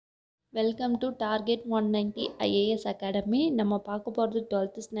Welcome to target 190 IAS academy. நம்ம பார்க்க போகிறது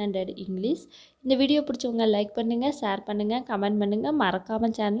 12th ஸ்டாண்டர்ட் இங்கிலீஷ். இந்த வீடியோ பிடிச்சவங்க லைக் பண்ணுங்கள், ஷேர் பண்ணுங்கள், கமெண்ட் பண்ணுங்கள்,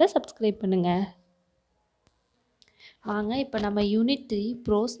 மறக்காமல் சேனலை சப்ஸ்கிரைப் பண்ணுங்கள். வாங்க இப்போ நம்ம unit 3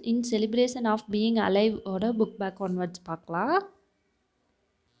 pros in celebration of being alive ஓட புக் பேக் ஒன்வர்ட்ஸ் பார்க்கலாம்.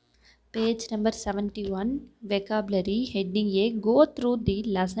 Page number 71, vocabulary, heading A. Go through the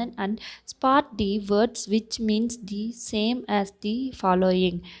lesson and spot the words which means the same as the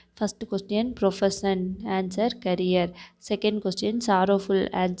following. First question, profession. Answer, career. Second question, sorrowful.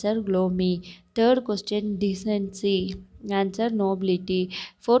 Answer, gloomy. Third question, decency. Answer, nobility.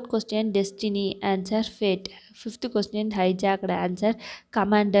 Fourth question, destiny. Answer, fate. Fifth question, hijacked. Answer,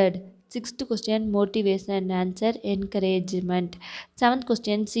 commanded. Sixth question, motivation. Answer, encouragement. Seventh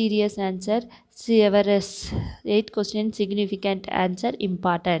question, serious. Answer, severus. Eighth question, significant. Answer,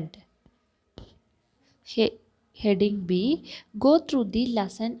 important. Heading B. Go through the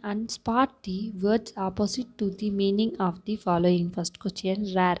lesson and spot the words opposite to the meaning of the following. First question,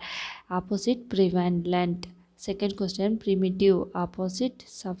 rare. Opposite, prevalent. Second question, primitive. Opposite,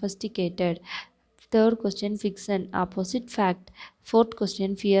 sophisticated. Third question, fiction. Opposite, fact. Fourth question,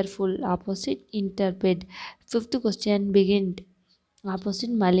 fearful. Opposite, intrepid. Fifth question, beginned.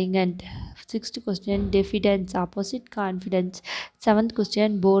 Opposite, malignant. Sixth question, diffidence. Opposite, confidence. Seventh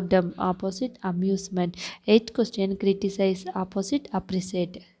question, boredom. Opposite, amusement. Eighth question, criticize. Opposite,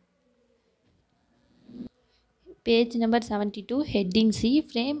 appreciate. Page number 72, heading C.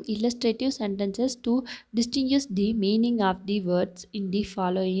 Frame illustrative sentences to distinguish the meaning of the words in the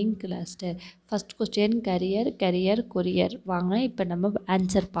following cluster. First question, career, career, courier. வாங்க இப்போ நம்ம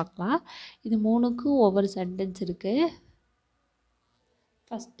answer பார்க்கலாம். இது மூணுக்கும் ஒவ்வொரு sentence இருக்குது.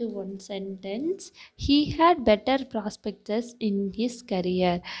 First one sentence, he had better prospects in his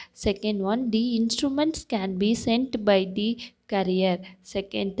career. Second one, the instruments can be sent by the courier.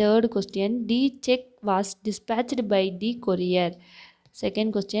 Third question, the check was dispatched by the courier. Second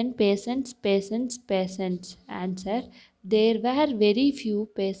question, patients, patients, patients. Answer, there were very few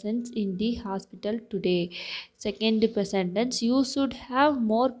patients in the hospital today. Second sentence, you should have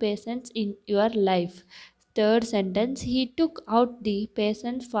more patients in your life. Third sentence, he took out the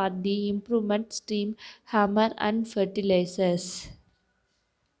patients for the improvement stream, hammer and fertilizers.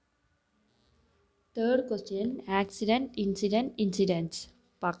 Third question, accident, incident, incidents.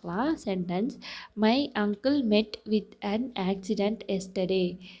 பார்க்கலாம். Sentence, my uncle met with an accident yesterday.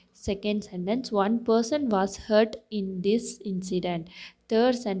 Second sentence, one person was hurt in this incident.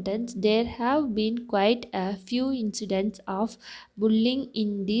 Third sentence, there have been quite a few incidents of bullying in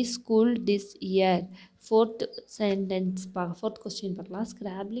the school this year. Fourth question பார்க்கலாம்.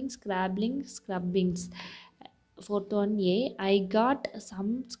 Scrabbling, scrabbling, scrubbings. Fourth one, A. I got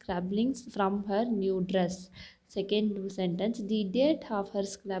some scrabblings from her new dress. Second sentence, the date of her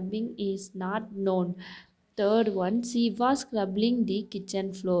scrubbing is not known. Third one, she was scrubbing the kitchen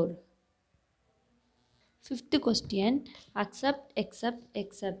floor. Fifth question, accept, accept,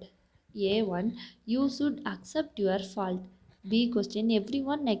 accept. A1, you should accept your fault. B question,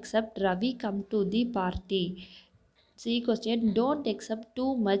 everyone except Ravi come to the party. C question, don't accept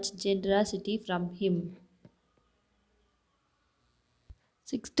too much generosity from him.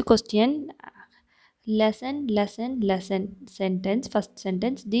 Sixth question, lesson, lesson, lesson. Sentence, first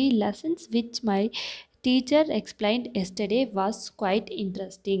sentence, the lessons which my teacher explained yesterday was quite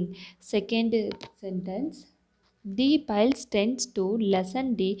interesting. Second sentence, the piles tends to lessen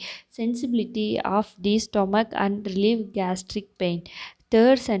the sensibility of the stomach and relieve gastric pain.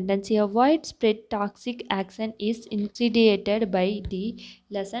 Third sentence, a widespread toxic action is initiated by the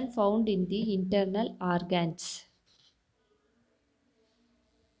lesion found in the internal organs.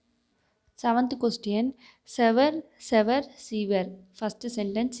 Seventh question, severe, severe, severe. First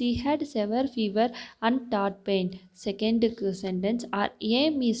sentence, he had severe fever and throat pain. Second sentence, our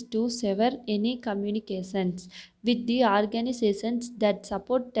aim is to sever any communications with the organizations that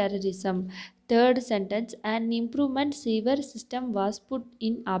support terrorism. Third sentence, an improvement sewer system was put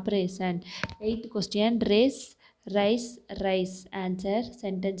in operation. Eighth question, raise, rise, rise. Answer,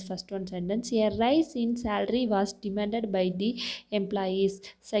 sentence, first one sentence, a rise in salary was demanded by the employees.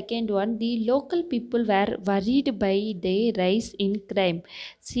 Second one, the local people were worried by the rise in crime.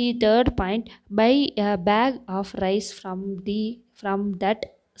 See third point, buy a bag of rice from that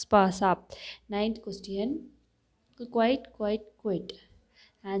shop. Ninth question, quite, quite, quite.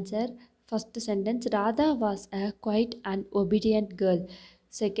 Answer, first sentence, Radha was a quiet and obedient girl.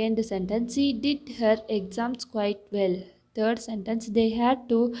 Second sentence, she did her exams quite well. Third sentence, they had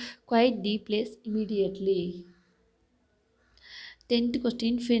to quiet the place immediately. 10th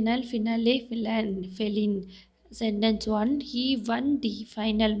question, final, finale, felin. Sentence 1, he won the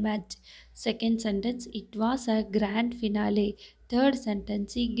final match. Second sentence, it was a grand finale. Third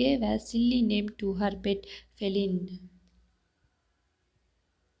sentence, he gave a silly name to her pet feline.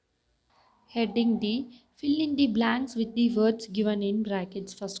 Heading D. Fill in the blanks with the words given in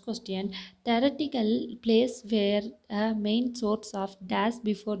brackets. First question. Theoretical place where a main source of dash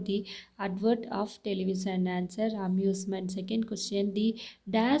before the advert of television. Answer amusement. Second question. The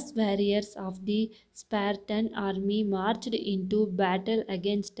dash warriors of the Spartan army marched into battle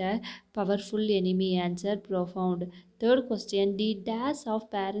against a powerful enemy. Answer profound. Third question. The dash of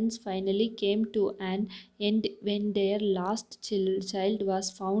parents finally came to an end when their last child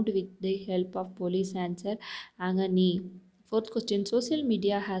was found with the help of police. Answer agony. Fourth question. Social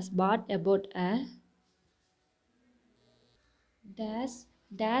media has brought about a dash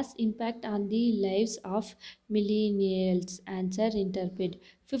dash impact on the lives of millennials. Answer interpret.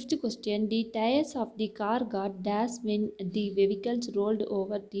 Fifth question. The tires of the car got dash when the vehicles rolled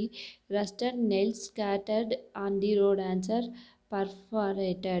over the rusted nails scattered on the road. Answer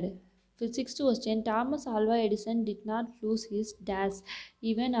perforated. Sixth question. Thomas Alva Edison did not lose his dash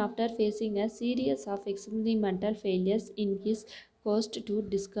even after facing a series of experimental failures in his quest to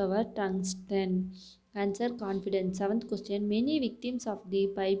discover tungsten. Answer confidence. Seventh question. Many victims of the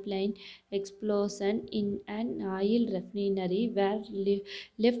pipeline explosion in an oil refinery were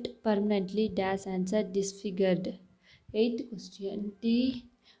left permanently dash. Answer disfigured. Eighth question. The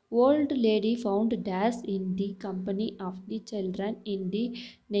old lady found dash in the company of the children in the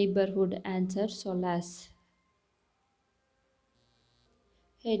neighborhood. Answer solace.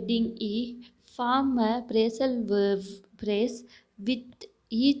 Heading E. Form a phrasal verb phrase with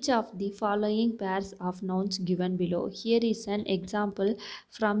each of the following pairs of nouns given below. Here is an example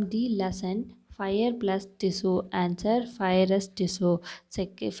from the lesson. Fire plus tissue. Answer fires tissue.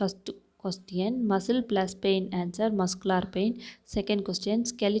 First question. Muscle plus pain. Answer muscular pain. Second question.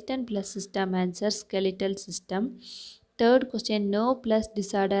 Skeleton plus system. Answer skeletal system. Third question, nerve plus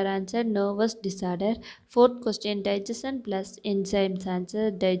disorder. Answer nervous disorder. Fourth question, digestion plus enzymes. Answer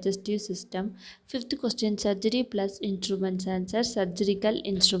digestive system. Fifth question, surgery plus instruments. Answer surgical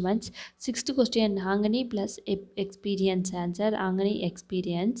instruments. Sixth question, agony plus experience. Answer agony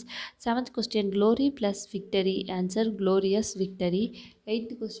experience. Seventh question, glory plus victory. Answer glorious victory.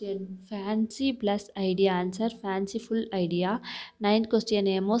 Eighth question, fancy plus idea. Answer fanciful idea. Ninth question,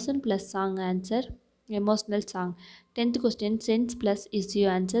 emotion plus song. Answer emotional song. 10th question, sense plus issue.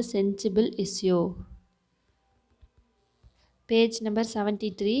 Answer sensible issue. Page number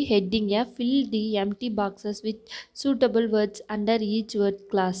 73. Heading F. Fill the empty boxes with suitable words under each word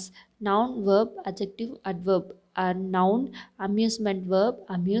class. Noun, verb, adjective, adverb. Noun, amusement, verb,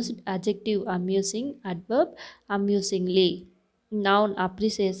 amused, adjective, amusing, adverb, amusingly. Noun,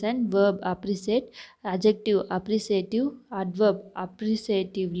 appreciation, verb, appreciate, adjective, appreciative, adverb,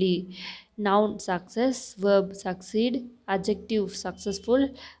 appreciatively. Noun, success, verb, succeed, adjective, successful,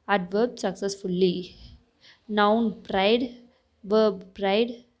 adverb, successfully. Noun, pride, verb,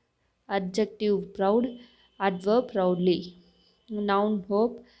 pride, adjective, proud, adverb, proudly. Noun,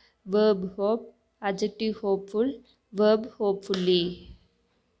 hope, verb, hope, adjective, hopeful, verb, hopefully.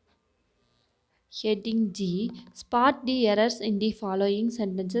 Heading G. Spot the errors in the following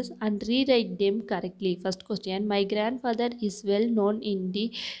sentences and rewrite them correctly. First question. My grandfather is well known in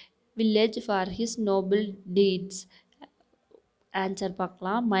the village for his noble deeds. Answer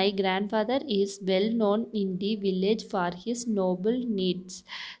பார்க்கலாம். My grandfather is well known in the village for his noble needs.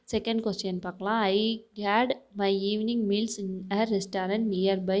 Second question பார்க்கலாம். I had my evening meals in a restaurant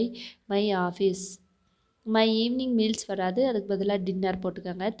nearby my office. My evening meals வராது, அதுக்கு பதிலாக dinner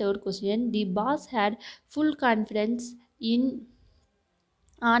போட்டுக்கோங்க. Third question. The pass had full confidence in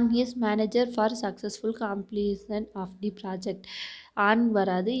on his manager for successful completion of the project. On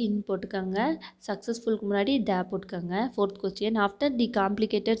வராது, இன் போட்டுக்கோங்க. சக்ஸஸ்ஃபுல்க்கு முன்னாடி த போட்டுக்கோங்க. Fourth question. After the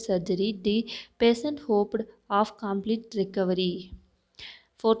complicated surgery the patient hoped of complete recovery.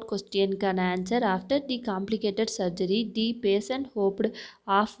 Fourth question can answer. After the complicated surgery the patient hoped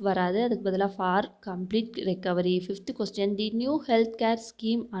of வராது, அதுக்கு பதிலாக for complete recovery. Fifth question. The new healthcare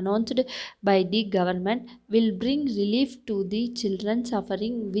scheme announced by the government will bring relief to the children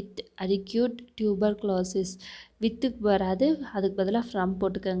suffering with acute tuberculosis. வித்துக்கு வராது, அதுக்கு பதிலாக from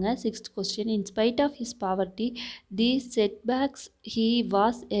போட்டுக்கோங்க. Sixth question. In spite of his poverty the setbacks he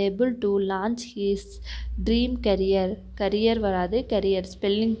was able to launch his dream career. Career வராது, career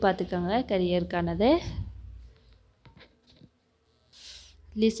spelling பார்த்துக்கோங்க கரியருக்கானது.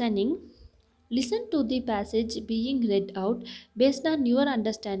 Listening. Listen to the passage being read out. Based on your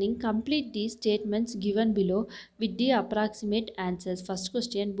understanding, complete the statements given below with the approximate answers. First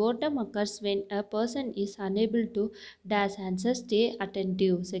question: boredom occurs when a person is unable to dash answer. Stay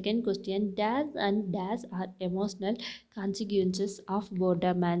attentive. Second question: dash and dash are emotional consequences of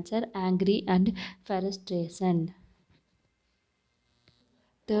boredom. Answer: angry and frustration.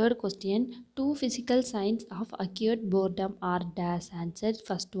 Third question: two physical signs of acute boredom are dash. Answer: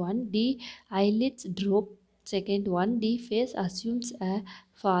 first one, the eyelids drop. Second one, the face assumes a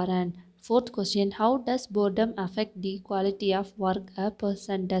frown. Fourth question: how does boredom affect the quality of work a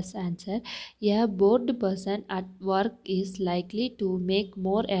person does? Answer: a bored person at work is likely to make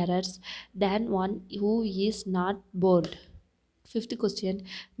more errors than one who is not bored. Fifth question: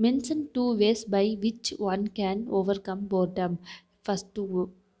 mention two ways by which one can overcome boredom. First to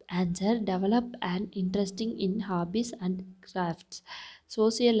answer: develop an interesting in hobbies and crafts.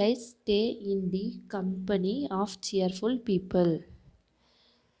 Socialize, stay in the company of cheerful people.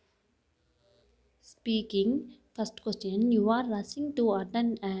 Speaking. First question: you are rushing to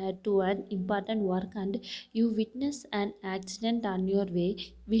attend to an important work and you witness an accident on your way.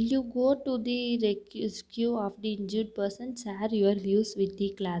 Will you go to the rescue of the injured person? Share your views with the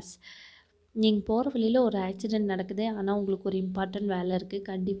class. நீங்கள் போகிற வழியில் ஒரு accident நடக்குது, ஆனால் உங்களுக்கு ஒரு important வேலை இருக்குது,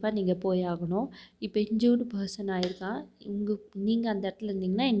 கண்டிப்பாக நீங்கள் போய் ஆகணும். இப்போ இன்ஜூர்டு பர்சன் ஆயிருக்கான். நீங்கள் அந்த இடத்துல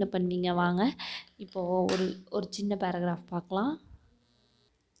இருந்தீங்கன்னா என்ன பண்ணுவீங்க? வாங்க இப்போது ஒரு சின்ன பேராகிராஃப் பார்க்கலாம்.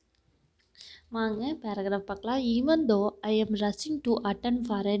 வாங்க பேராகிராஃப் பார்க்கலாம். Even though I am rushing to attend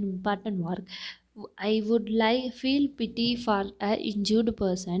for an important work, I would feel pity for a injured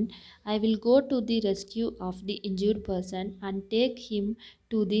person. I will go to the rescue of the injured person and take him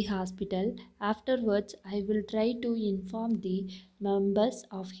to the hospital. Afterwards, I will try to inform the members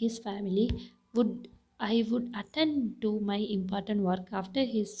of his family. I would attend to my important work after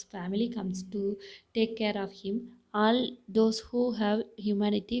his family comes to take care of him. All those who have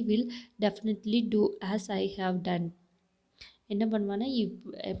humanity will definitely do as I have done. என்ன பண்ணுவேன்னா,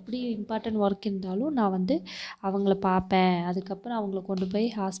 எப்படி important work இருந்தாலும் நான் வந்து அவங்கள பார்ப்பேன். அதுக்கப்புறம் அவங்கள கொண்டு போய்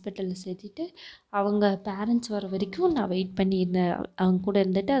ஹாஸ்பிட்டலில் சேர்த்திட்டு அவங்க பேரண்ட்ஸ் வர வரைக்கும் நான் வெயிட் பண்ணியிருந்தேன். அவங்க கூட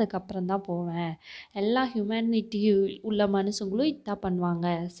இருந்துட்டு அதுக்கப்புறம் தான் போவேன். எல்லா ஹியூமனிட்டி உள்ள மனுஷங்களும் இதான் பண்ணுவாங்க.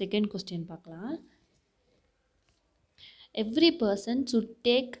 செகண்ட் கொஸ்டின் பார்க்கலாம். Every person should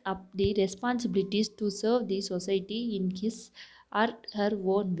take up the responsibilities to serve the society in his or her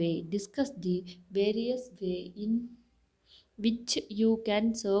own way. Discuss the various ways in which you can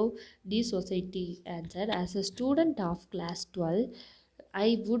serve the society. Answer: as a student of class 12, I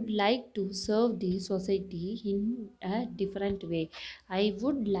would like to serve the society in a different way. I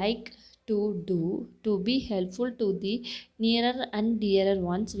would like to be helpful to the nearer and dearer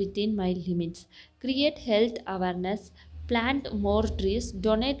ones within my limits. Create health awareness, plant more trees,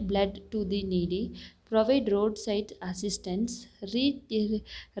 donate blood to the needy, provide roadside assistance,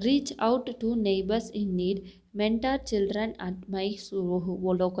 reach out to neighbors in need, mentor children at my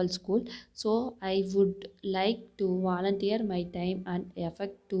local school. So I would like to volunteer my time and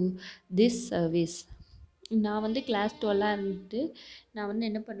effort to this service. நான் வந்து class 12 இருந்துட்டு நான் வந்து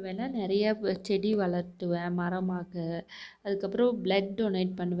என்ன பண்ணுவேன்னா, நிறைய செடி வளர்த்துவேன் மரமாக. அதுக்கப்புறம் பிளட்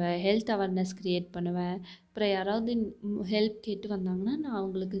டொனேட் பண்ணுவேன், ஹெல்த் அவேர்னஸ் க்ரியேட் பண்ணுவேன். அப்புறம் யாராவது ஹெல்ப் கேட்டு வந்தாங்கன்னா நான்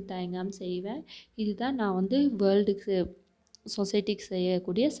அவங்களுக்கு தயங்காமல் செய்வேன். இதுதான் நான் வந்து வேர்ல்டுக்கு சொசைட்டிக்கு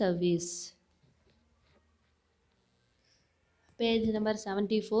செய்யக்கூடிய service. Page number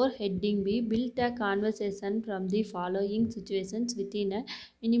 74, heading B. Build a conversation from the following situations within a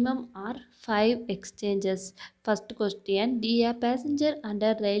minimum or 5 exchanges. First question: a passenger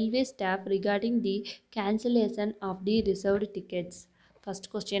under railway staff regarding the cancellation of the reserved tickets. First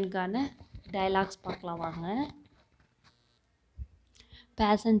question கான dialogues பார்க்கலாம் வாங்க.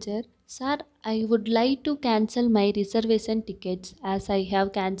 Passenger: Sir, I would like to cancel my reservation tickets as I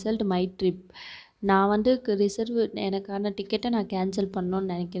have cancelled my trip. நான் வந்து எனக்கான டிக்கெட்டை நான் cancel பண்ணணும்னு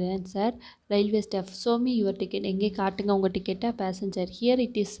நினைக்கிறேன் sir. Railway staff: show me your ticket. எங்கே காட்டுங்க உங்கள் டிக்கெட்டை. Passenger: here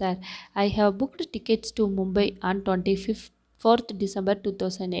it is sir. I have booked tickets to Mumbai on 24th December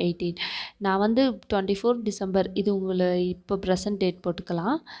 2018. நான் வந்து 24 டிசம்பர், இது உங்களை இப்போ ப்ரெசன்ட் டேட்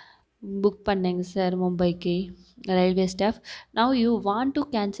போட்டுக்கலாம், புக் பண்ணேங்க சார் மும்பைக்கு. Railway staff: now you want to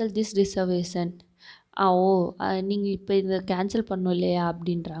cancel this reservation. ஓ, நீங்கள் இப்போ இதை கேன்சல் பண்ணணும் இல்லையா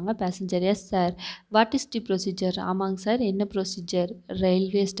அப்படின்றாங்க. Passenger: yes sir. What is the procedure? ஆமாங்க சார். என்ன procedure?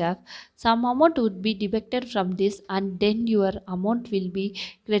 Railway staff: some amount would be deducted from this and then your amount will be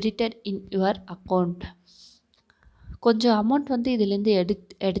credited in your account. கொஞ்சம் amount வந்து இதுலேருந்து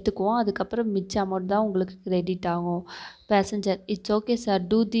எடுத்துக்குவோம். அதுக்கப்புறம் மிச்ச அமௌண்ட் தான் உங்களுக்கு கிரெடிட் ஆகும். Passenger it's okay sir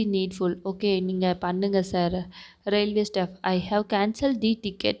two the needful. Okay நீங்கள் பண்ணுங்கள் sir. Railway staff I have cancel the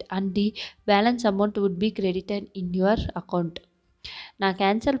ticket and the balance amount would be credited in your account. நான்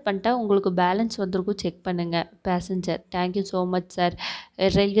கேன்சல் பண்ணிட்டேன், உங்களுக்கு பேலன்ஸ் வந்திருக்கும், செக் பண்ணுங்கள். Passenger thank you so much sir.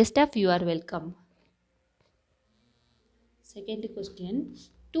 Railway staff you are welcome. Second question.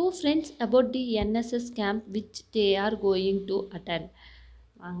 Two friends about the NSS camp which they are going to attend.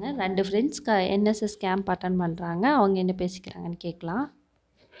 வாங்க ரெண்டு friends NSS camp attend பண்ணுறாங்க. அவங்க என்ன பேசிக்கிறாங்கன்னு கேட்கலாம்.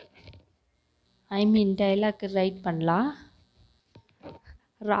 ஐ மீன் டைலாக் ரைட் பண்ணலாம்.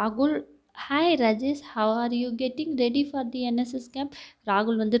 ராகுல் hi Rajesh how are you getting ready for the NSS camp.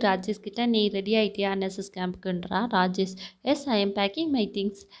 ராகுல் வந்து ராஜேஷ் கிட்ட நீ ready ஆகிட்டியா NSS கேம்ப்புக்குன்றா. Rajesh S I am packing my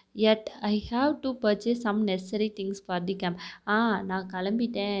things yet I have to purchase some necessary things for the camp. நான்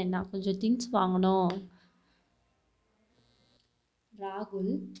கிளம்பிட்டேன், நான் கொஞ்சம் திங்ஸ் வாங்கணும்.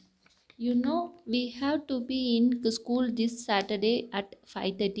 ராகுல் you know we have to be in school this Saturday at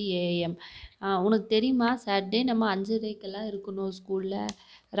 5:30 a.m. உனக்கு தெரியுமா Saturday நம்ம 5:30க்கெல்லாம் இருக்கணும் ஸ்கூலில்.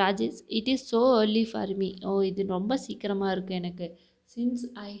 Rajesh it is so early for me. இது ரொம்ப சீக்கிரமாக இருக்குது எனக்கு. Since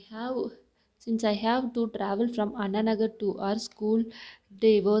I have to travel from Anna Nagar to our school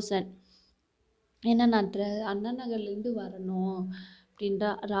devotion. ஏன்னா நான் அண்ணா நகர்லேருந்து வரணும் அப்படின்றா.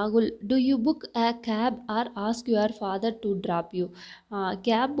 ராகுல் to you book a gap R ask your father to drop you.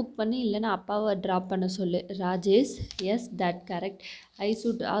 Cab book பண்ணி இல்லைன்னா அப்பாவை ட்ராப் பண்ண சொல்லு. Rajesh S that correct. I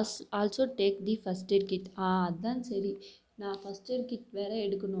should also take the first aid kit. அதுதான் சரி, நான் ஃபஸ்ட் எய்ட் கிட் வேறு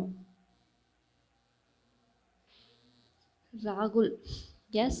எடுக்கணும். ராகுல்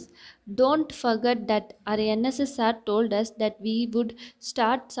yes don't forget that our NSS sir told us that we would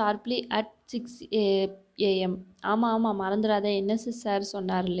start sharply at 6 a.m. ஆமாம் மறந்துடாத, NSS சார்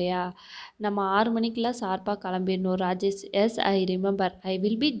சொன்னார் இல்லையா நம்ம 6 மணிக்கெலாம் ஷார்ப்பாக கிளம்பிடணும். Rajesh S I remember I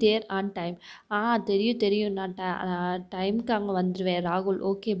will be there on time. தெரியும் நான் டைமுக்கு அங்கே வந்துடுவேன். ராகுல்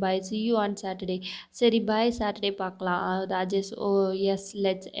okay bye C you on Saturday. சரி பாய் சாட்டர்டே பார்க்கலாம். ராஜேஷ் ஓ yes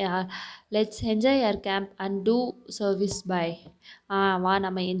let's enjoy our camp and two service பாய். வா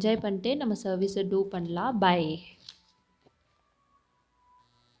நம்ம என்ஜாய் பண்ணிட்டு நம்ம சர்வீஸை டூ பண்ணலாம். By.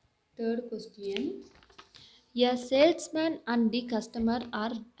 Third question. A salesman and the customer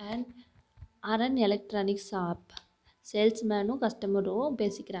are an electronic shop. சேல்ஸ்மேனும் கஸ்டமரும்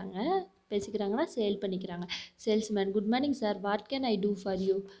பேசிக்கிறாங்கன்னா sale பண்ணிக்கிறாங்க. Salesman good morning sir what can I two for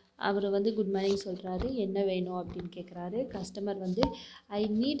you. அவர் வந்து good morning சொல்கிறாரு, என்ன வேணும் அப்படின்னு கேட்குறாரு. கஸ்டமர் வந்து I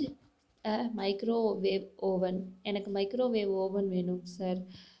need a microwave oven. எனக்கு microwave oven வேணும் sir.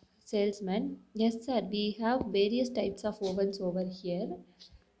 Salesman yes sir we have various types of Owens over here.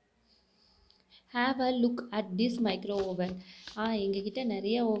 Have a look at this micro oven. எங்ககிட்ட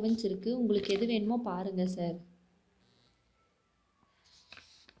நிறைய ஓவன்ஸ் இருக்குது, உங்களுக்கு எது வேணுமோ பாருங்கள் sir.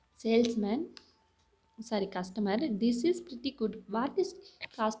 Salesman customer this is pretty good. What is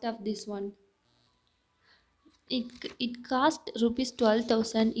cost of this one. It cost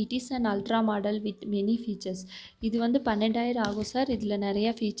 ₹12,000. It is an ultra model with many features. இது வந்து 12,000 ஆகும் சார், இதில்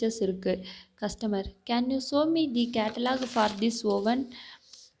நிறைய ஃபீச்சர்ஸ் இருக்குது. Customer can you show me the catalogue for this oven.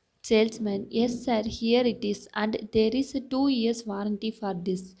 Salesman yes sir here it is and there is 2 years warranty for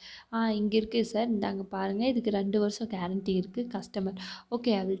this. இங்கே இருக்குது sir, இந்தாங்க பாருங்கள், இதுக்கு 2 வருஷம் கேரண்டி இருக்குது. Customer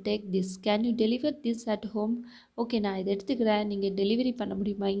okay I will take this. Can you deliver this at home. Okay நான் இதை எடுத்துக்கிறேன், நீங்கள் டெலிவரி பண்ண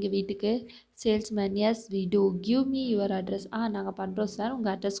முடியுமா எங்கள் வீட்டுக்கு. Salesman S we do give me your address. நாங்கள் பண்ணுறோம் சார்,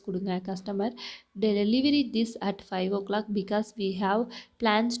 உங்கள் அட்ரஸ் கொடுங்க. Customer delivery this at 5 o'clock because we have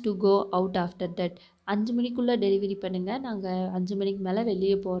plans to go out after that. 5 மணிக்குள்ளே டெலிவரி பண்ணுங்கள், நாங்கள் 5 மணிக்கு மேலே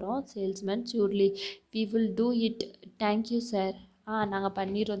வெளியே போகிறோம். Salesman surely we will do it. Thank you sir. நாங்கள்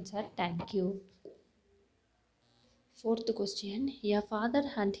பண்ணிடுறோம் sir, thank you. Fourth question. A father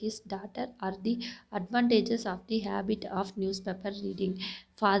and his daughter are the advantages of the habit of newspaper reading.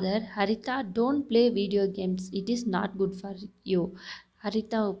 Father, Haritha, don't play video games. It is not good for you.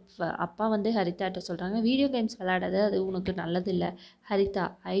 Haritha அப்பா வந்து ஹரிதாட்ட சொல்கிறாங்க, video games விளையாடாத, அது உனக்கு நல்லதில்லை. ஹரிதா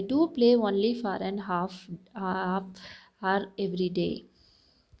ஐ two play only for and half R every day.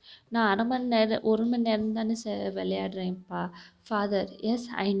 நான் 1 மணி நேரம் தானே விளையாடுறேன்ப்பா. Father S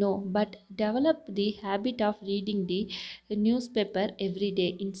I know but develop the habit of reading the news paper every day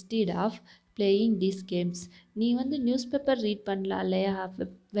instead of playing these games. நீ வந்து news paper read பண்ணலாம் இல்லையா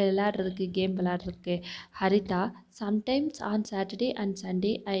விளையாடுறதுக்கு, game விளையாடுறதுக்கு. Haritha sometimes on Saturday and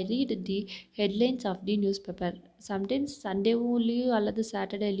Sunday I read the headlines of the news paper. Sometimes சண்டேவுலேயும் அல்லது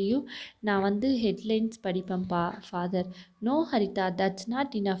சாட்டர்டேலேயும் நான் வந்து headlines படிப்பேன்ப்பா. Father no Haritha that's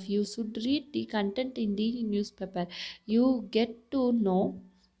not enough. You should read the content in the news paper. You get to know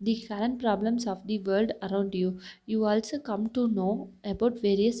the current problems of the world around you. You also come to know about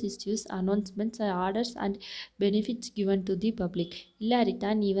various issues, announcements, orders, and benefits given to the public. இல்லை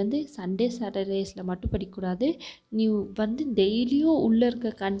அரிதா, நீ வந்து Sunday சாட்டர்டேஸில் மட்டும் படிக்கக்கூடாது. நீ வந்து டெய்லியும் உள்ளே இருக்க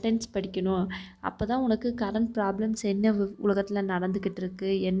கண்டென்ட்ஸ் படிக்கணும். அப்போ தான் உனக்கு கரண்ட் ப்ராப்ளம்ஸ் என்ன உலகத்தில் நடந்துக்கிட்டு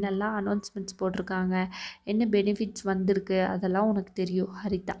இருக்குது, என்னெல்லாம் அனௌன்ஸ்மெண்ட்ஸ் போட்டிருக்காங்க, என்ன பெனிஃபிட்ஸ் வந்திருக்கு, அதெல்லாம் உனக்கு தெரியும்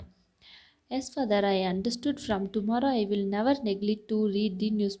Haritha. Yes, father, I understood. From tomorrow, I will never neglect to read the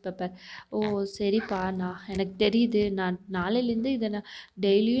newspaper. ஓ சரிப்பா, எனக்கு தெரியுது. நான் நாளையிலேருந்து இதை நான்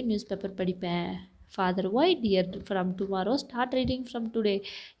டெய்லியும் நியூஸ் பேப்பர் படிப்பேன். Father, Y dear from tomorrow start reading from today.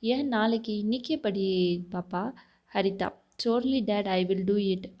 ஏன் நாளைக்கு இன்றைக்கே படி பாப்பா. Haritha, surely date, I will do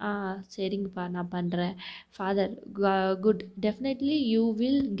it. சரிங்கப்பா, நான் பண்ணுறேன். Father, good, definitely you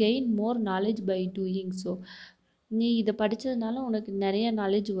will gain more knowledge by doing so. நீ இதை படித்ததுனால உனக்கு நிறைய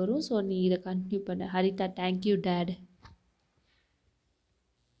நாலேஜ் வரும். ஸோ நீ இதை கண்டினியூ பண்ணு. Haritha, thank you date.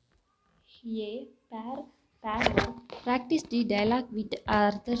 ஏ பேர் பேர் one, practice the dialogue with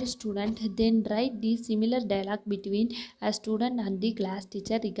other student, then write the similar dialogue between a student and the class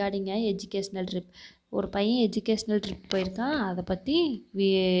teacher regarding a educational trip. ஒரு பையன் எஜுகேஷ்னல் ட்ரிப் போயிருக்கான், அதை பற்றி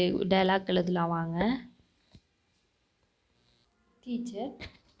டைலாக் எழுதலாம் வாங்க. Teacher,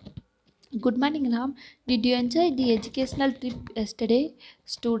 good morning Ram, did you enjoy the educational trip yesterday?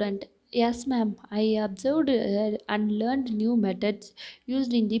 Student, yes ma'am, I observed and learned new methods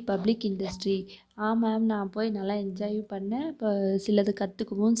used in the public industry. Ma'am, நான் போய் நல்லா என்ஜாய் பண்ணேன், இப்போ சிலது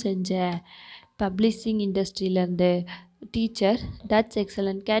கற்றுக்கவும் செஞ்சேன் publishing இண்டஸ்ட்ரியிலேருந்து. Teacher, that's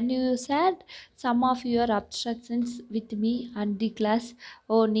excellent. Can you share some of your abstractions with me and the class?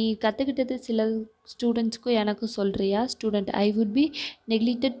 நீ கற்றுக்கிட்டது சில ஸ்டூடெண்ட்ஸ்க்கும் எனக்கும் சொல்கிறியா? Student, I would be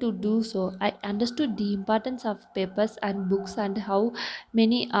neglected to do so. I understood the importance of papers and books and how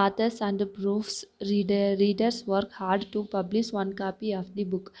many authors and proofs readers work hard to publish one copy of the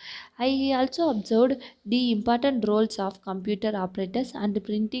book. I also observed the important roles of computer operators and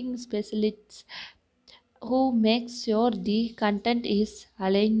printing specialists who makes sure the content is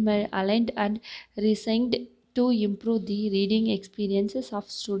aligned and resigned to improve the reading experiences of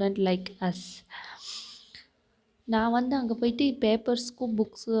students like us. நான் வந்து அங்கே போயிட்டு பேப்பர்ஸ்க்கும்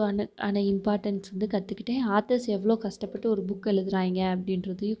books ஆன importance வந்து கற்றுக்கிட்டேன். Authors எவ்வளோ கஷ்டப்பட்டு ஒரு புக் எழுதுகிறாங்க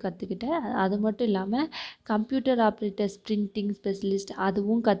அப்படின்றதையும் கற்றுக்கிட்டேன். அது மட்டும் இல்லாமல் கம்ப்யூட்டர் ஆப்ரேட்டர்ஸ், பிரிண்டிங் ஸ்பெஷலிஸ்ட்,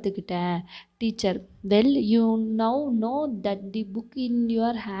 அதுவும் கற்றுக்கிட்டேன். Teacher, well, you now know that the book in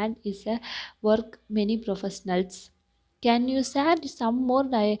your hand is a work many professionals. Can you share some more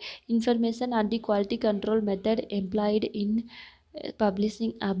information on the quality control method employed in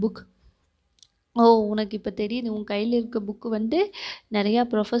publishing a book? உனக்கு இப்போ தெரியுது, உன் கையில் இருக்க book வந்து நிறையா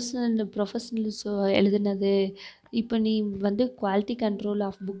professionals எழுதுனது. இப்போ நீ வந்து குவாலிட்டி கண்ட்ரோல்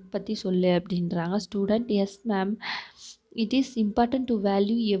ஆஃப் புக் பற்றி சொல்லு அப்படின்றாங்க. Student, yes ma'am, it is important to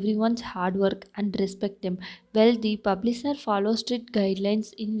value everyone's hard work and respect them. Well, the publisher follows strict guidelines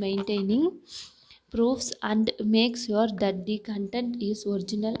in maintaining proofs and make sure that the content is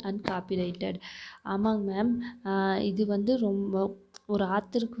original and copyrighted. ஆமாங்க ma'am, இது வந்து ரொம்ப ஒரு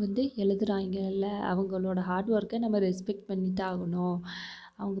ஆத்தருக்கு வந்து எழுதுகிறாங்கல்ல, அவங்களோட heart ஒர்க்கை நம்ம respect பண்ணி தான் ஆகணும்.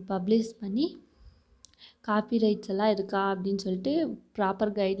 அவங்க பப்ளிஷ் பண்ணி காப்பிரைட்ஸ் எல்லாம் இருக்கா அப்படின்னு சொல்லிட்டு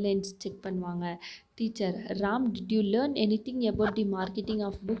ப்ராப்பர் கைட்லைன்ஸ் செக் பண்ணுவாங்க. Teacher, Ram, did you learn anything about the marketing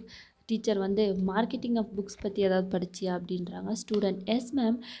of book? Teacher வந்து மார்க்கெட்டிங் ஆஃப் புக்ஸ் பற்றி ஏதாவது படிச்சியா அப்படின்றாங்க. Student, yes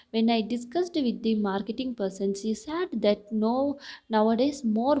ma'am, when I discussed with the marketing person, she said that nowadays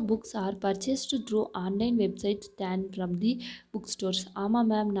more books are purchased through online websites than from the bookstores. ஆமாம்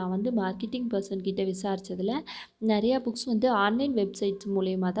ma'am, நான் வந்து marketing person கிட்ட விசாரித்ததில் நிறையா books வந்து online websites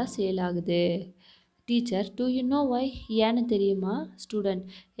மூலயமா தான் sale ஆகுது. Teacher, do you know why? ஏன்னு தெரியுமா? Student,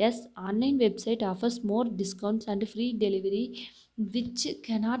 S, online website offers more discounts and free delivery which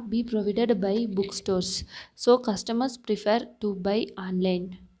cannot be provided by bookstores, so customers prefer to buy online.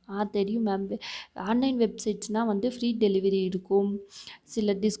 தெரியும் ma'am, online வெப்சைட்ஸ்னால் வந்து free delivery இருக்கும்,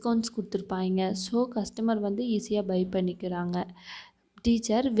 சில discounts கொடுத்துருப்பாங்க, so customer வந்து ஈஸியாக by பண்ணிக்கிறாங்க.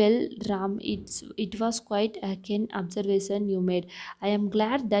 Teacher, well, Ram, it was quite a keen observation you made. I am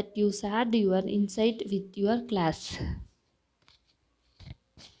glad that you shared your insight with your class.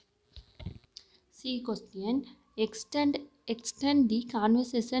 See question. Extend the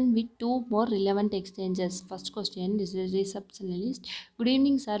conversation with two more relevant exchanges. First question, this is receptionist. Good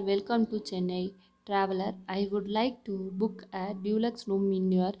evening sir, welcome to Chennai. Traveler, I would like to book a deluxe room in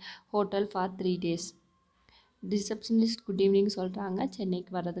your hotel for 3 days. Receptionist good evening சொல்கிறாங்க,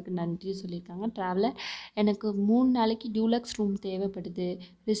 சென்னைக்கு வர்றதுக்கு நன்றி சொல்லியிருக்காங்க. Traveller எனக்கு 3 நாளைக்கு deluxe room தேவைப்படுது.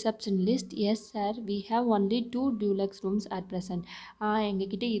 Receptionist yes sir we have only 2 deluxe rooms at present.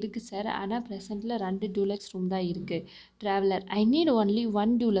 எங்ககிட்ட இருக்குது சார், ஆனால் ப்ரெசண்ட்டில் 2 டியூலக்ஸ் ரூம் தான் இருக்குது. Traveller I need only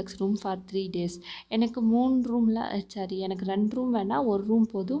 1 deluxe room for 3 days. எனக்கு 2 ரூம் வேணால், 1 ரூம்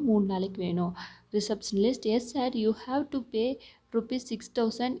போதும், 3 நாளைக்கு வேணும். Receptionist yes sir you have to pay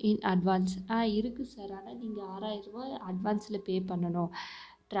 ₹6,000 in advance. இருக்குது சார், ஆனால் நீங்கள் ₹6,000 அட்வான்ஸில் பே பண்ணணும்.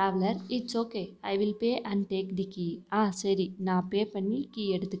 Traveller it's okay I will pay and take the key. சரி, நான் பே பண்ணி கீ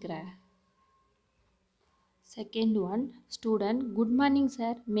எடுத்துக்கிறேன். Second one, student good morning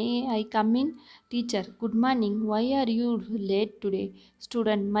sir May I come in. Teacher good morning Y are you late today.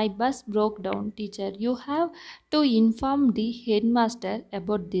 Student my bus broke down. Teacher you have to inform the head master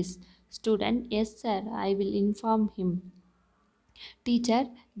about this. Student yes sir I will inform him. Teacher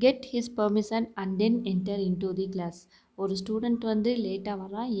get his permission and then enter into the class. ஒரு student லேட்டாக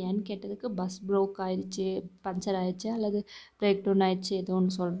வரான், ஏன்னு கேட்டதுக்கு bus ஆயிடுச்சு, puncture ஆயிடுச்சு அல்லது break down ஆயிடுச்சு ஏதோ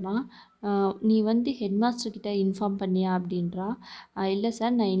ஒன்று சொல்கிறான். நீ ஹெட் மாஸ்டர்கிட்ட இன்ஃபார்ம் பண்ணியா அப்படின்றான். இல்லை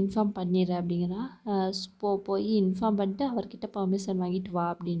சார் நான் இன்ஃபார்ம் பண்ணிடுறேன் அப்படிங்கிறான். போய் இன்ஃபார்ம் பண்ணிட்டு அவர்கிட்ட பெர்மிஷன் வாங்கிட்டு வா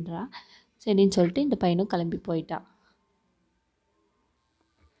அப்படின்றான். சரின்னு சொல்லிட்டு இந்த பையனும் கிளம்பி போயிட்டான்.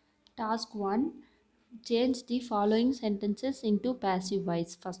 Task 1, change the following sentences into passive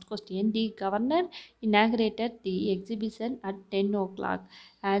voice. First question, the governor inaugurated the exhibition at 10 o'clock.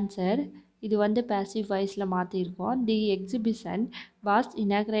 Answer, இது passive voiceல மாற்றிருக்கோம். The exhibition was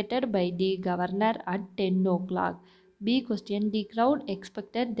inaugurated by the governor at 10 o'clock. B question, the crowd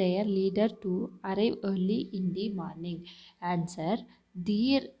expected their leader to arrive early in the morning. Answer,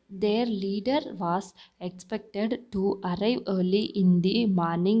 their leader was expected to arrive early in the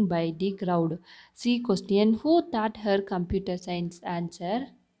morning by the crowd. C question, who taught her computer science. Answer,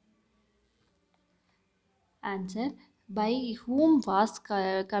 by whom was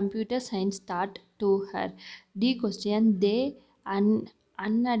computer science taught to her. D question, they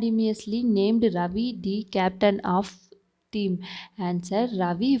unanimously named Ravi the captain of team. Answer,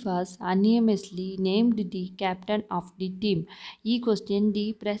 Ravi was unanimously named the captain of the team. E question, the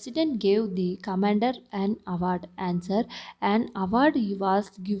president gave the commander an award. Answer, an award was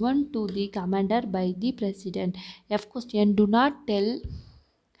given to the commander by the president. F question, do not tell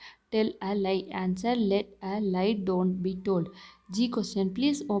a lie. Answer, let a lie don't be told. G question,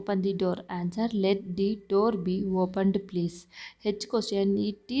 please open the door. Answer, let the door be opened please. H question,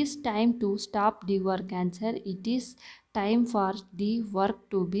 it is time to stop the work. Answer, it is time for the work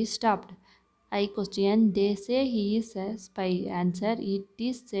to be stopped. I question, they say he is a spy. Answer, it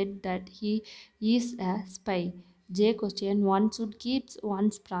is said that he is a spy. J question, one should keep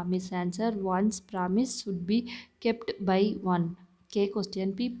one's promise. Answer, one's promise should be kept by one. K question,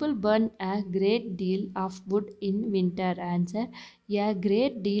 people burn a great deal of wood in winter. Answer, a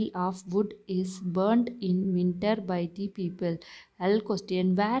great deal of wood is burned in winter by the people. L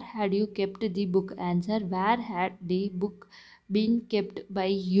question, where had you kept the book. Answer, where had the book been kept by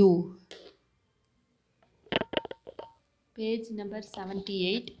you. Page number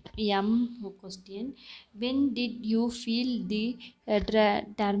 78. M question, when did you feel the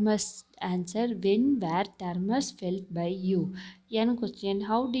tremors. Answer, when were tremors felt by you. N question,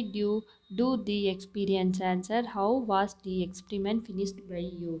 how did you do the experience. Answer, how was the experiment finished by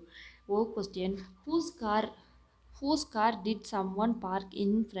you. O question, whose car did someone park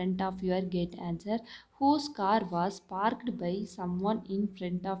in front of your gate. Answer, whose car was parked by someone in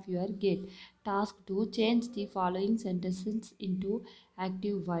front of your gate. Task 2, change the following sentences into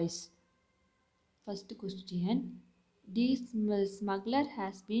active voice. First question, the smuggler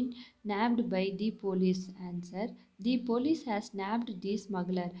has been nabbed by the police. Answer, the police has nabbed the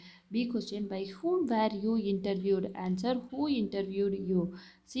smuggler. B question, by whom were you interviewed. Answer, who interviewed you.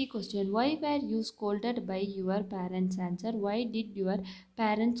 C question, why were you scolded by your parents. Answer, why did your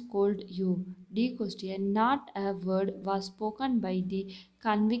parents scold you. D question, not a word was spoken by the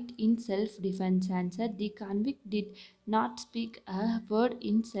convict in self-defense. Answer, the convict did not speak a word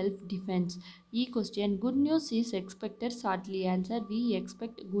in self-defense. E question, good news is expected shortly. Answer, we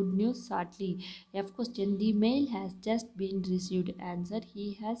expect good news shortly. F question, the mail has just been received. Answer,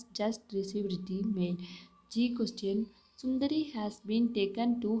 he has just received the mail. G question, Sundari has been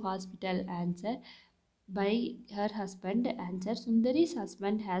taken to hospital. Answer, by her husband. Answer, Sundari's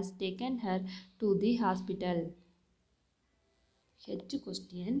husband has taken her to the hospital. H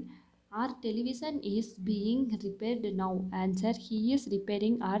question, our television is being repaired now. Answer, he is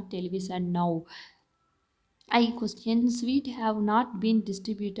repairing our television now. I question sweet have not been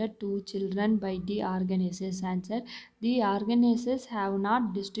distributed to children by the organizers. Answer. The organizers have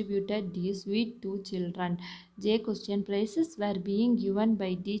not distributed the sweet to children. J question prizes were being given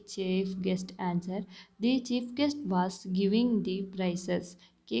by the chief guest. Answer. The chief guest was giving the prizes.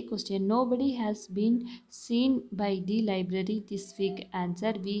 K question nobody has been seen by the library this week.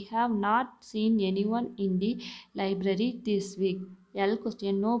 Answer. We have not seen anyone in the library this week. L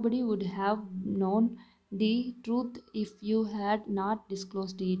question nobody would have known the truth if you had not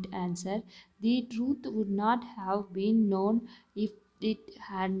disclosed it. Answer. The truth would not have been known if it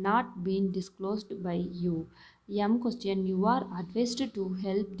had not been disclosed by you. M question. You are advised to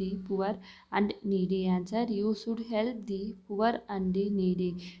help the poor and needy. Answer. You should help the poor and the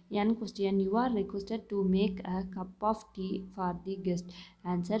needy. N question. You are requested to make a cup of tea for the guest.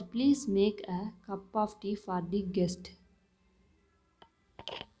 Answer. Please make a cup of tea for the guest.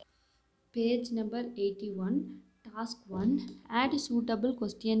 Page number 81, task 1. Add suitable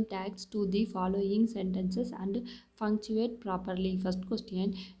question tags to the following sentences and punctuate properly. First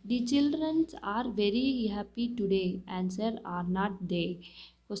question. The children are very happy today. Answer. Are not they?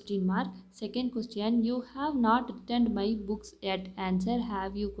 Question mark. Second question. You have not returned my books yet. Answer.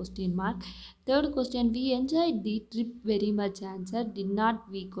 Have you? Question mark. Third question. We enjoyed the trip very much. Answer. Did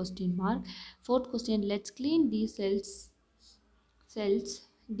not we? Question mark. Fourth question. Let's clean the cells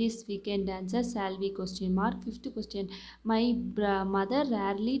this weekend. Answer. Shall we? Question mark. Fifth question. My mother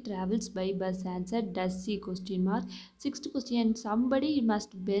rarely travels by bus. Answer. Does she? Question mark. Sixth question. Somebody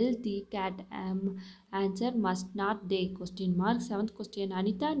must bell the cat. Answer. Must not they? Question mark. Seventh question.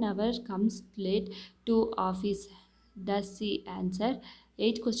 Anita never comes late to office. Does she? Answer.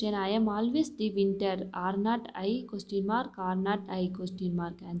 Eighth question. I am always the winter. Are not I? Question mark. Are not I? Question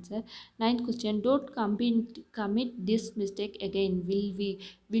mark. Answer. Ninth question. Don't commit this mistake again.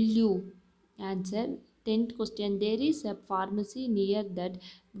 Will you? Answer. Tenth question. There is a pharmacy near that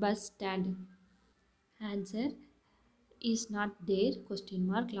bus stand. Answer. Is not there? Question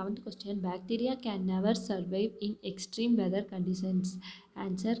mark. 11th question. Bacteria can never survive in extreme weather conditions.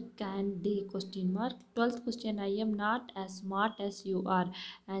 Answer. Can they? Question mark. 12th question. I am not as smart as you are.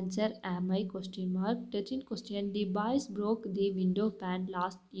 Answer. Am I? Question mark. 13th question. The boys broke the window pane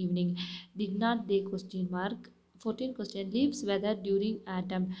last evening. Did not they? Question mark. 14th question. Leaves weather during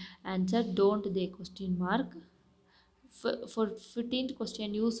autumn. Answer. Don't they? Question mark. For 15th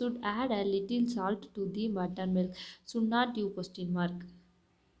question, you should add a little salt to the buttermilk. Should not you? Question mark.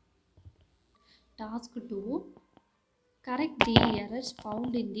 Task 2. Correct the errors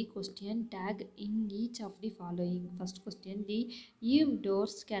found in the question tag in each of the following. First question. The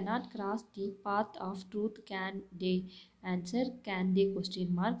evildoers cannot cross the path of truth. Can they? Answer. Can they?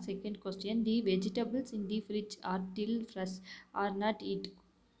 Question mark. Second question. The vegetables in the fridge are still fresh. Are not it?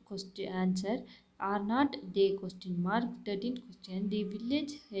 Question. Answer. Are not they? Question mark. 13th question. The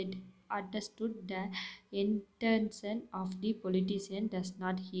village head understood the intention of the politician. Does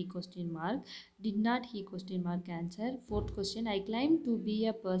not he? Question mark. Did not he? Question mark. Answer. Fourth question. I claim to be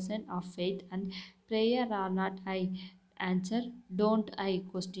a person of faith and prayer. Are not I? Answer. Don't I?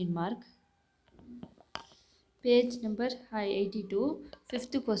 Question mark. Page number 82.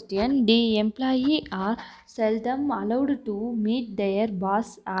 Fifth question. The employee are seldom allowed to meet their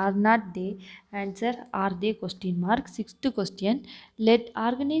boss. Are not they? Answer. Are they? Question mark. Sixth question. Let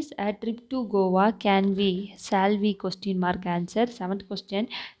organize a trip to Goa. Can we? Shall we? Question mark. Answer. Seventh question.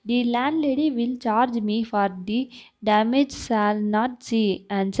 The landlady will charge me for the damage. Shall not she?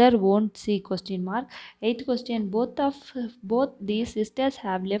 Answer. Won't she? Question mark. Eighth question. Both the sisters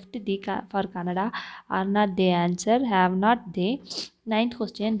have left for Canada. Are not they? Answer. Have not they? Ninth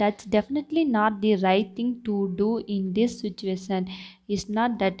question. That's definitely not the right thing to do in this situation. Is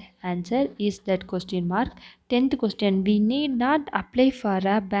not that? Answer. Is that? Question mark. 10th question. We need not apply for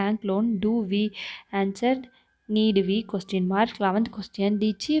a bank loan. Do we? Answer. Need we? Question mark. 11th question.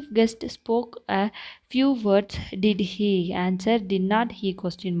 The chief guest spoke a few words. Did he? Answer. Did not he?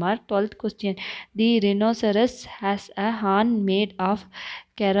 Question mark. 12th question. The rhinoceros has a horn made of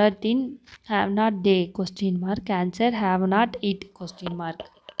keratin. Have not they? Question mark. Answer. Have not it? Question mark.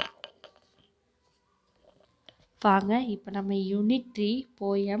 வாங்க இப்போ நம்ம unit 3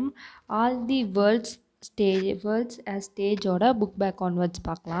 poem all the world's ஸ்டேஜோட book back onwards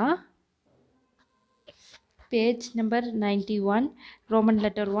பார்க்கலாம். Page number 91, Roman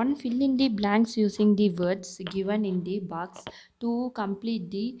letter 1. Fill in the blanks using the words given in the box to complete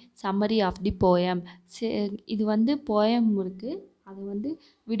the summary of the poem. இது வந்து poem இருக்குது, அது வந்து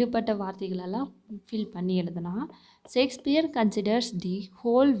விடுபட்ட வார்த்தைகளெல்லாம் fill பண்ணி எழுதுனா. Shakespeare considers the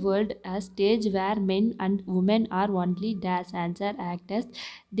whole world a stage where men and women are only dash answer actors.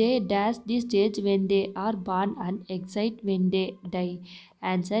 They dash the stage when they are born and exit when they die.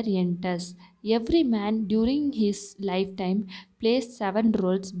 Answer enters. Every man during his lifetime plays 7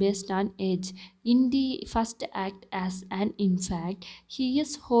 roles based on age. In the first act as an infant, he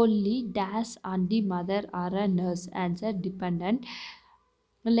is wholly dash on the mother or a nurse. Answer dependent.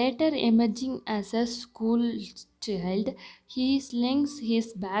 Later emerging as a school child, he slings his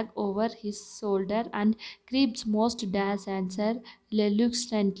bag over his shoulder and creeps most dash answer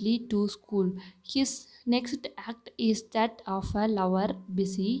reluctantly to school. His next act is that of a lover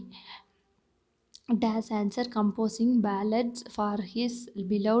busy dash answer composing ballads for his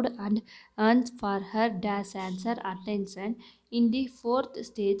beloved and earns for her dash answer attention. In the fourth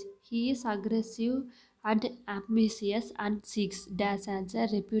stage, he is aggressive and ambitious and seeks dash answer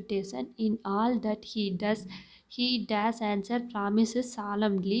reputation in all that he does. He dash answer promises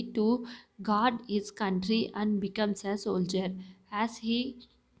solemnly to guard his country and becomes a soldier. As he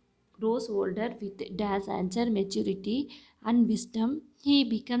grows older with dash answer maturity and wisdom, he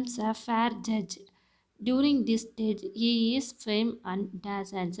becomes a fair judge. During this stage, he is firm and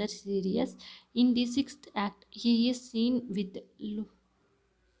dash answer serious. In the sixth act, he is seen with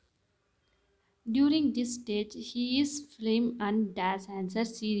during this stage, he is firm and dash answer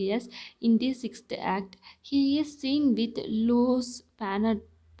serious. In the sixth act, he is seen with loose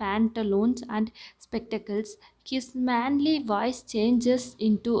pantaloons and spectacles. His manly voice changes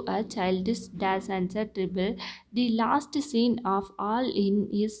into a childish dash answer treble. The last scene of all in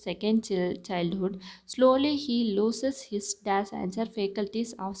his second childhood. Slowly, he loses his dash answer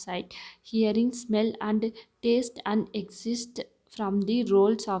faculties of sight, hearing, smell, and taste, and exist from the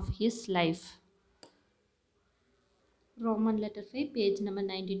roles of his life. Roman letter 5, page number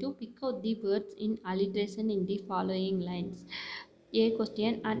 92. Pick out the words in alliteration in the following lines. A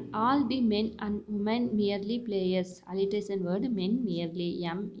question, and all the men and women merely players. Alliteration word men merely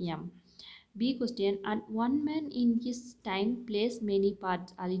M. B question, and one man in his time plays many parts.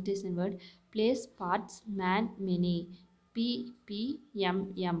 Alliteration word plays parts man many. P M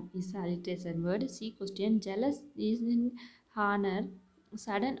is alliteration word. C question, jealous is in honor,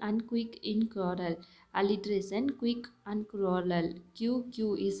 sudden and quick in quarrel. Alliteration quick and quarrel. Q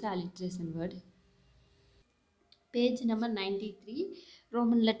is alliteration word. Page number 93,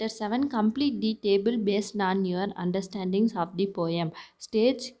 Roman letter 7. Complete the table based on your understandings of the poem.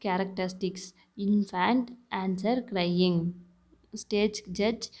 Stage characteristics. Infant, answer crying. Stage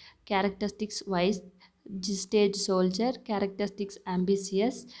judge, characteristics wise. Stage soldier, characteristics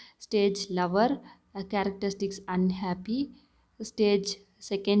ambitious. Stage lover, characteristics unhappy. Stage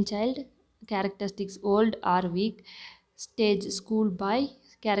second child, characteristics old or weak. Stage schoolboy,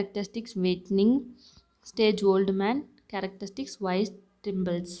 characteristics waiting. Stage old man, characteristics wise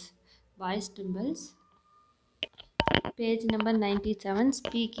trembles. Wise trembles. Page number 97.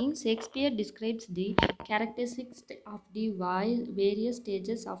 Speaking, Shakespeare describes the characteristics of the various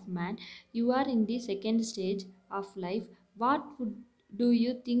stages of man. You are in the second stage of life. Do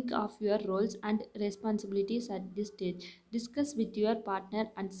you think of your roles and responsibilities at this stage? Discuss with your partner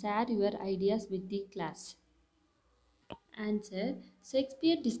and share your ideas with the class. Answer.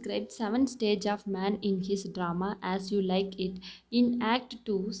 Shakespeare described 7 stages of man in his drama As You Like It in Act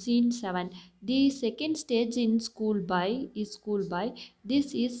 2, Scene 7. The second stage in schoolboy. This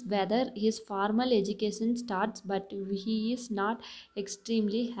is whether his formal education starts but he is not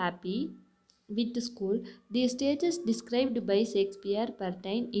extremely happy with school. The stages described by Shakespeare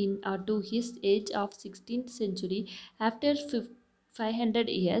pertain to his age of 16th century. After 500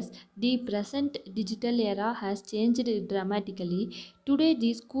 years, the present digital era has changed dramatically. Today,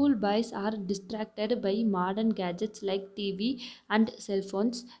 the school boys are distracted by modern gadgets like TV and cell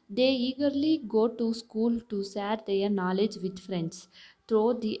phones. They eagerly go to school to share their knowledge with friends.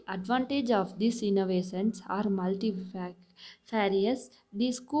 Though the advantage of these innovations are multifarious, the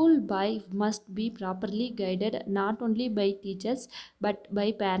school boy must be properly guided not only by teachers but by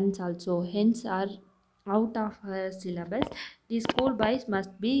parents also. Hence, are out of her syllabus. The school boys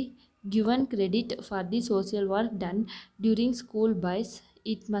must be given credit for the social work done during school boys.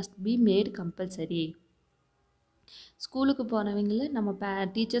 It must be made compulsory. ஸ்கூலுக்கு போகிறவங்கள நம்ம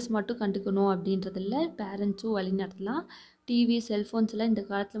teachers மட்டும் கண்டுக்கணும் அப்படின்றதில்ல, பேரண்ட்ஸும் வழி நடத்தலாம். TV செல்ஃபோன்ஸ்லாம் இந்த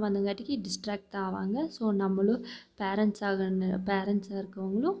காலத்தில் வந்தங்காட்டிக்கு distract தான் ஆவாங்க. ஸோ நம்மளும் பேரண்ட்ஸாக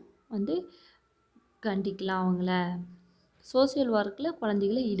இருக்கவங்களும் வந்து கண்டிக்கலாம், அவங்கள சோசியல் ஒர்க்கில்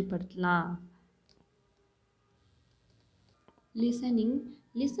குழந்தைகளை ஈடுபடுத்தலாம். Listening.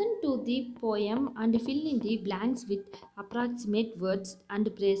 Listen to the poem and fill in the blanks with approximate words and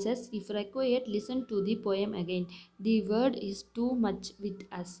phrases. If required, listen to the poem again. The word is too much with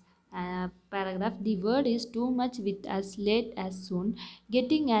us. Paragraph. The word is too much with us, late as soon.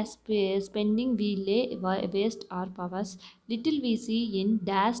 Getting as spending we lay waste our powers. Little we see in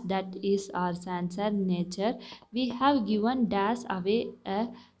dash that is our answer nature. We have given dash away a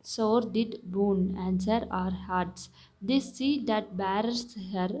sordid boon, answer our hearts. This sea that bears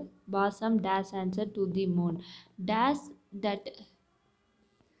her bosom dash answer to the moon. Dash that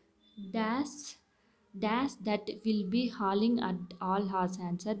dash dash that will be howling at all has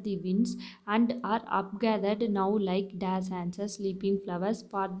answered the winds and are upgathered now like dash answer sleeping flowers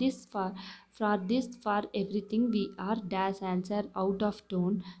for everything we are dash answer out of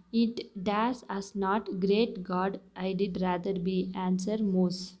tone it dash us not great god I did rather be answer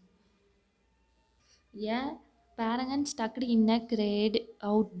moose. A parent stuck in a crowd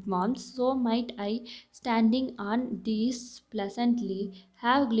outbounds, so might I, standing on these pleasantly,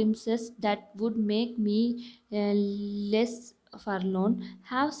 have glimpses that would make me less forlorn,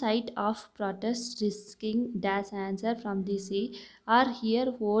 have sight of protest risking dash answer from the sea, or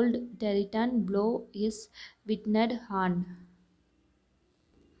hear old Territon blow his witned horn.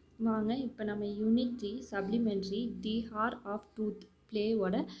 வாங்க இப்போ நம்ம unit 3 supplementary the hour of truth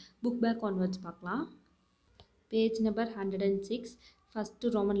பிளேயோட book back onwards பார்க்கலாம். Page number 106. First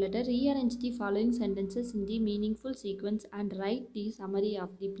Roman letter. Rearrange the following sentences in the meaningful sequence and write the summary of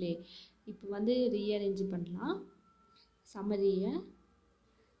the play. இப்போ வந்து rearrange பண்ணலாம். சம்மரியை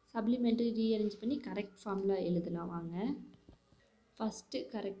supplementary rearrange பண்ணி correct ஃபார்மில் எழுதலாம் வாங்க. First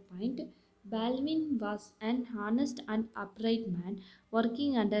correct point. Baldwin was an honest and upright man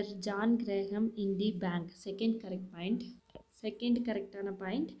working under John Graham in the bank. Second correct point. Second correct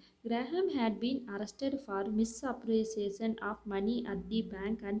point. Graham had been arrested for misappropriation of money at the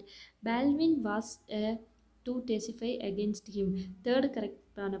bank and Baldwin was to testify against him. Third correct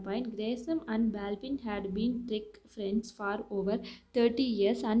point. Graham and Baldwin had been thick friends for over 30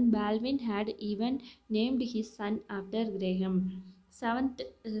 years and Baldwin had even named his son after Graham.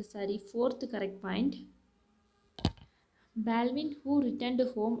 Fourth correct point. Baldwin, who returned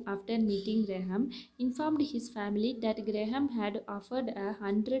home after meeting Graham, informed his family that Graham had offered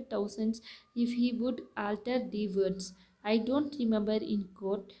 100,000 if he would alter the words "I don't remember" in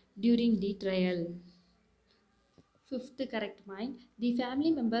court during the trial. Fifth correct point. The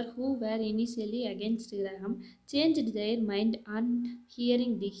family members who were initially against Graham changed their mind on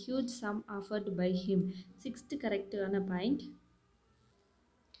hearing the huge sum offered by him. Sixth correct point.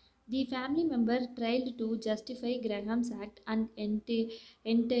 The family member tried to justify Graham's act and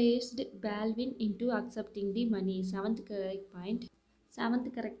enticed Baldwin into accepting the money. Seventh correct point. Seventh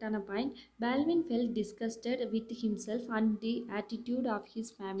correct point. Baldwin felt disgusted with himself and the attitude of his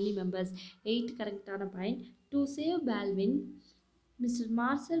family members. Eighth correct point. To save Baldwin, Mr.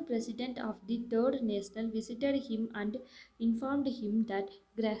 Marshall, president of the Third National, visited him and informed him that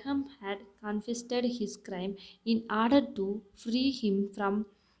Graham had confessed his crime in order to free him from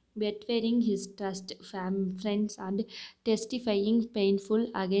betraying his trust, friends, and testifying painful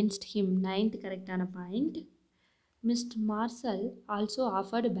against him. Ninth correct point. Mr. Marshall also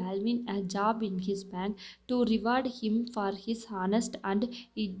offered Baldwin a job in his bank to reward him for his honesty and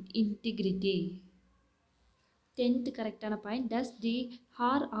integrity. Tenth correct point. Thus, the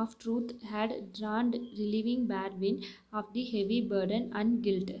hour of truth had drawn relieving Baldwin of the heavy burden and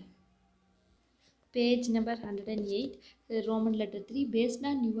guilt. Page number 108, Roman letter 3. Based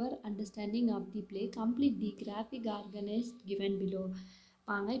on your understanding of the play, complete the graphic organized given below.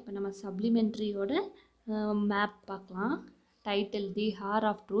 வாங்க இப்போ நம்ம சப்ளிமெண்ட்ரியோட map பார்க்கலாம். Title the hour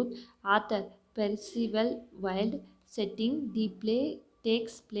of truth, author Percival wild, setting the play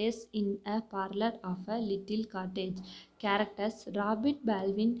takes place in a parlor of a little cottage. Characters Robert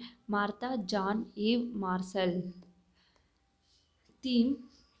Baldwin, Martha, John, Eve, Marshall. Theme.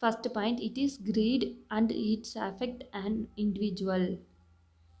 First point, it is greed and its affect an individual.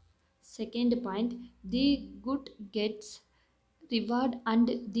 Second point, the good gets reward and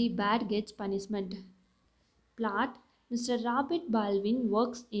the bad gets punishment. Plot. Mr. Robert Baldwin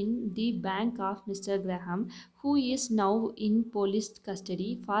works in the bank of Mr. Graham, who is now in police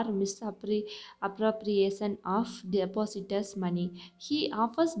custody for misappropriation of depositors' money. He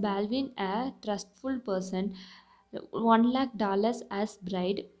offers Baldwin, a trustful person, $1 lakh as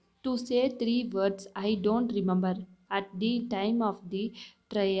bribe to say three words "I don't remember" at the time of the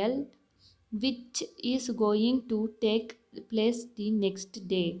trial, which is going to take place the next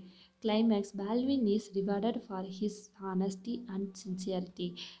day. Climax. Baldwin is rewarded for his honesty and sincerity.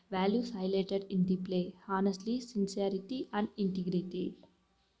 Values highlighted in the play: honesty, sincerity, and integrity.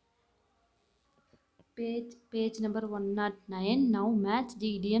 Page number 109. Now match the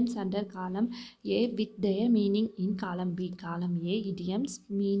idioms under column A with their meaning in column B. Column A idioms,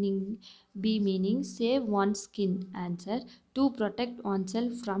 meaning B meaning save one's skin. Answer: to protect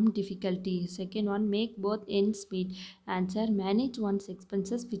oneself from difficulty. Second one, make both ends meet. Answer: manage one's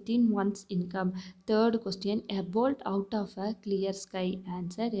expenses within one's income. Third question, a bolt out of a clear sky.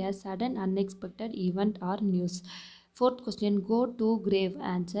 Answer: a sudden unexpected event or news. Fourth question, go to grave.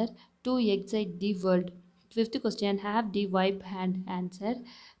 Answer: to excite the world. Fifth question, have the vibe hand. Answer: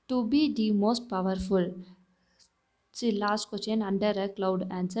 to be the most powerful. See, last question, under a cloud.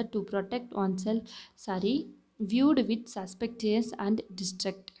 Answer: to protect oneself, viewed with suspicion and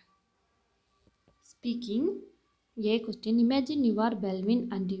distrust. Speaking. A question, imagine you are Belvin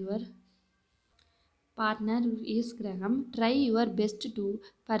and your partner is Graham. Try your best to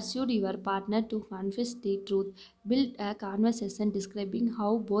persuade your partner to confess the truth. Build a conversation describing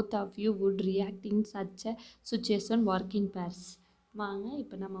how both of you would react in such a situation. Work in pairs. வாங்க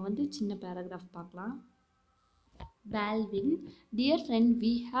இப்போ நம்ம வந்து சின்ன paragraph பார்க்கலாம். Balvin, dear friend,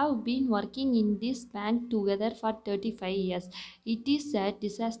 we have been working in this bank together for 35 years. It is a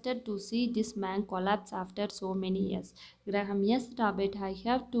disaster to see this bank collapse after so many years. Graham, yes, Robert, I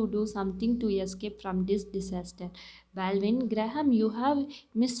have to do something to escape from this disaster. Balvin, Graham, you have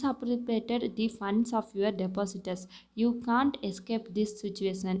misappropriated the funds of your depositors. You can't escape this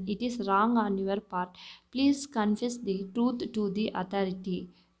situation. It is wrong on your part. Please confess the truth to the authority.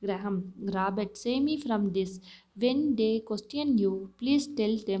 Graham, Robert, save me from this. When they question you, please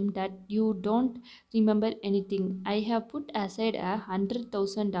tell them that you don't remember anything. I have put aside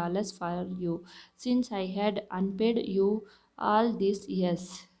 $100,000 for you since I had unpaid you all these years.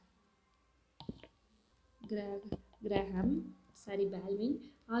 Balvin,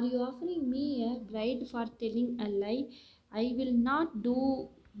 are you offering me a bribe for telling a lie? I will not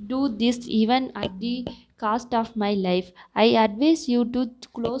do this even at the cost of my life. I advise you to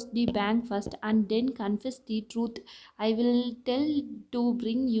close the bank first and then confess the truth. I will tell to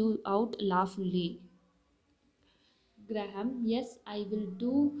bring you out lawfully. Graham, yes, I will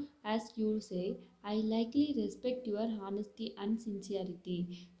do as you say. I likely respect your honesty and sincerity.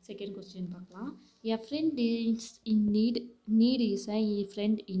 Second question பார்க்கலாம். A friend is in need. Need is a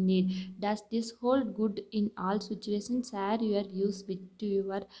friend in need. Does this hold good in all situations? Share your views with to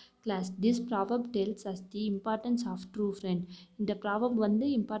your class. This proverb tells us the importance of true friend. இந்த proverb வந்து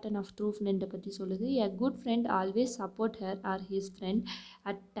important of true friend பற்றி சொல்லுது. A good friend always support her or his friend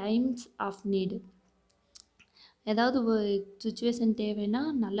at times of need. ஏதாவது situation தேவைன்னா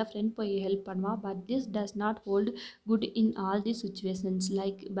நல்ல friend போய் help பண்ணுவா. But this does not hold good in all the situations.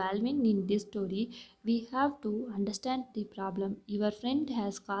 Like Baldwin in this story we have to understand the problem your friend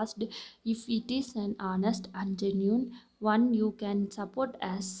has caused. If it is an honest and genuine one, you can support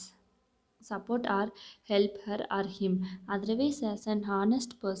or help her or him. Otherwise, as an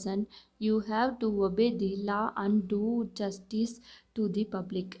honest person, you have to obey the law and do justice to the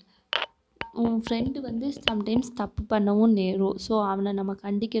public. உன் friend வந்து sometimes தப்பு பண்ணவும் நேரும். So அவனை நம்ம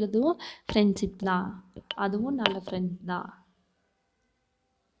கண்டிக்கிறதும் friendship தான், அதுவும் நல்ல ஃப்ரெண்ட் தான்.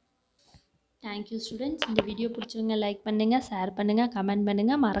 Thank you students. இந்த வீடியோ பிடிச்சவங்க லைக் பண்ணுங்கள், ஷேர் பண்ணுங்கள், கமெண்ட்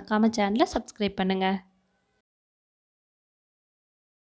பண்ணுங்கள், மறக்காமல் சேனலை சப்ஸ்கிரைப் பண்ணுங்கள்.